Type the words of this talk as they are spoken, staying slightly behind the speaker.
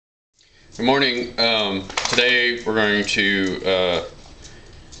Good morning. Today we're going to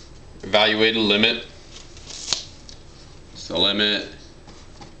evaluate a limit. So the limit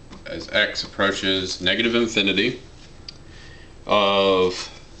as x approaches negative infinity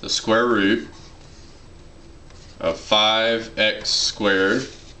of the square root of 5x squared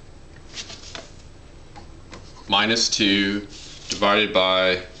minus 2 divided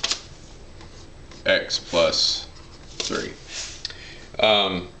by x plus 3.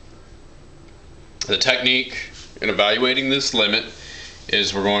 The technique in evaluating this limit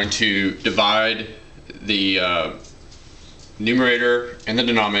is we're going to divide the numerator and the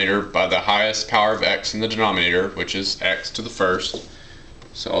denominator by the highest power of x in the denominator, which is x to the first.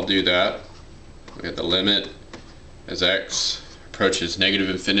 So I'll do that. We have the limit as x approaches negative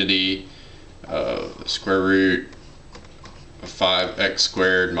infinity of the square root of 5x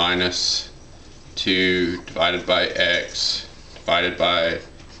squared minus 2 divided by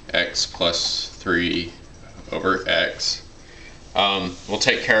x plus 3 over x. We'll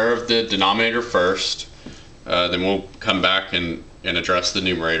take care of the denominator first, then we'll come back and address the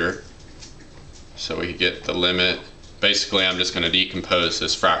numerator. So we get the limit. Basically, I'm just going to decompose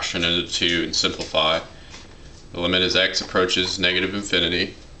this fraction into 2 and simplify. The limit as x approaches negative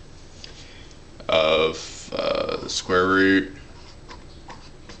infinity of the square root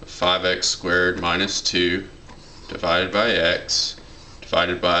of 5x squared minus 2 divided by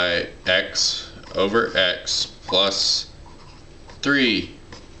x over x plus 3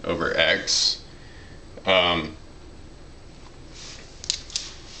 over x.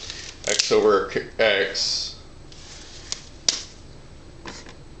 X over x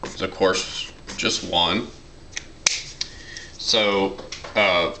is of course just 1. So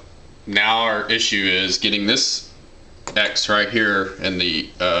now our issue is getting this x right here in the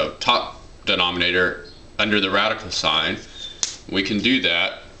top denominator under the radical sign. We can do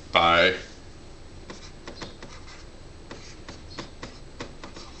that by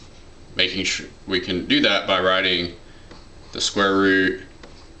writing the square root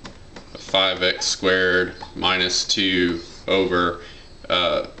of 5x squared minus 2 over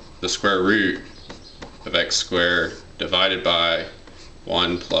the square root of x squared divided by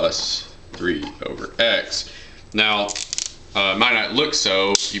 1 plus 3 over x. Now, it might not look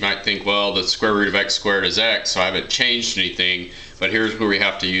so. You might think, well, the square root of x squared is x, so I haven't changed anything. But here's where we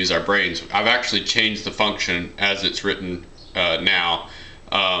have to use our brains. I've actually changed the function as it's written now.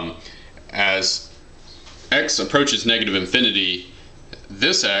 As x approaches negative infinity,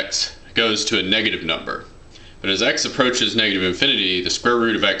 this x goes to a negative number. But as x approaches negative infinity, the square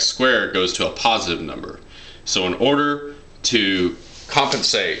root of x squared goes to a positive number. So in order to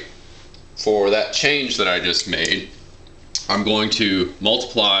compensate for that change that I just made, I'm going to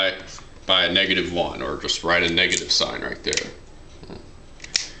multiply by a negative 1, or just write a negative sign right there.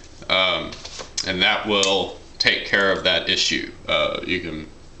 And that will take care of that issue. You can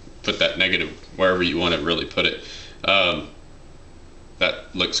put that negative wherever you want to really put it.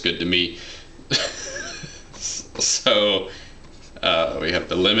 That looks good to me. So we have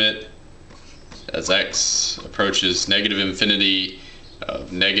the limit as x approaches negative infinity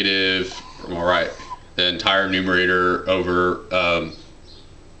of negative, all right, the entire numerator over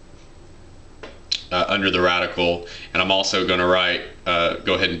under the radical, and I'm also going to write,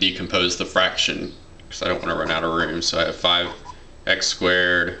 go ahead and decompose the fraction because I don't want to run out of room. So I have 5x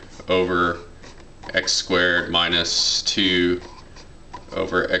squared over x squared minus 2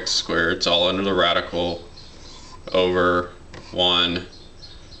 over x squared. It's all under the radical over 1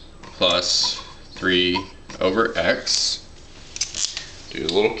 plus 3 over x. Do a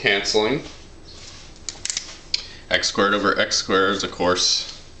little canceling. X squared over x squared is of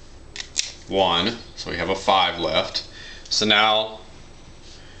course 1, so we have a 5 left. So now,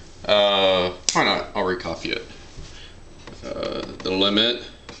 why not? I'll recopy it. The limit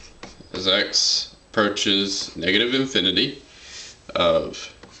as x approaches negative infinity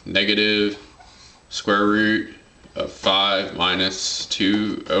of negative square root of 5 minus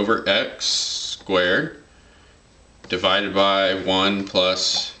 2 over x squared divided by 1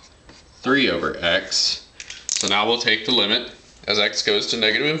 plus 3 over x. So now we'll take the limit as x goes to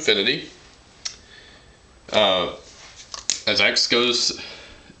negative infinity. As x goes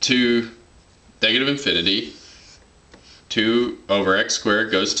to negative infinity, 2 over x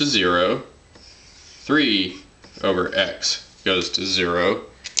squared goes to 0, 3 over x goes to 0.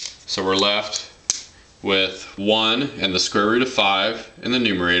 So we're left with 1 and the square root of 5 in the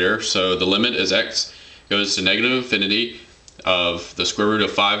numerator. So the limit as x goes to negative infinity of the square root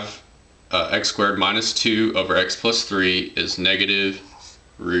of 5 x squared minus 2 over x plus 3 is negative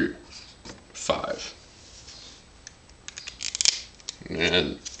root 5.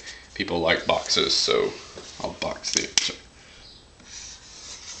 And people like boxes, so I'll box the answer.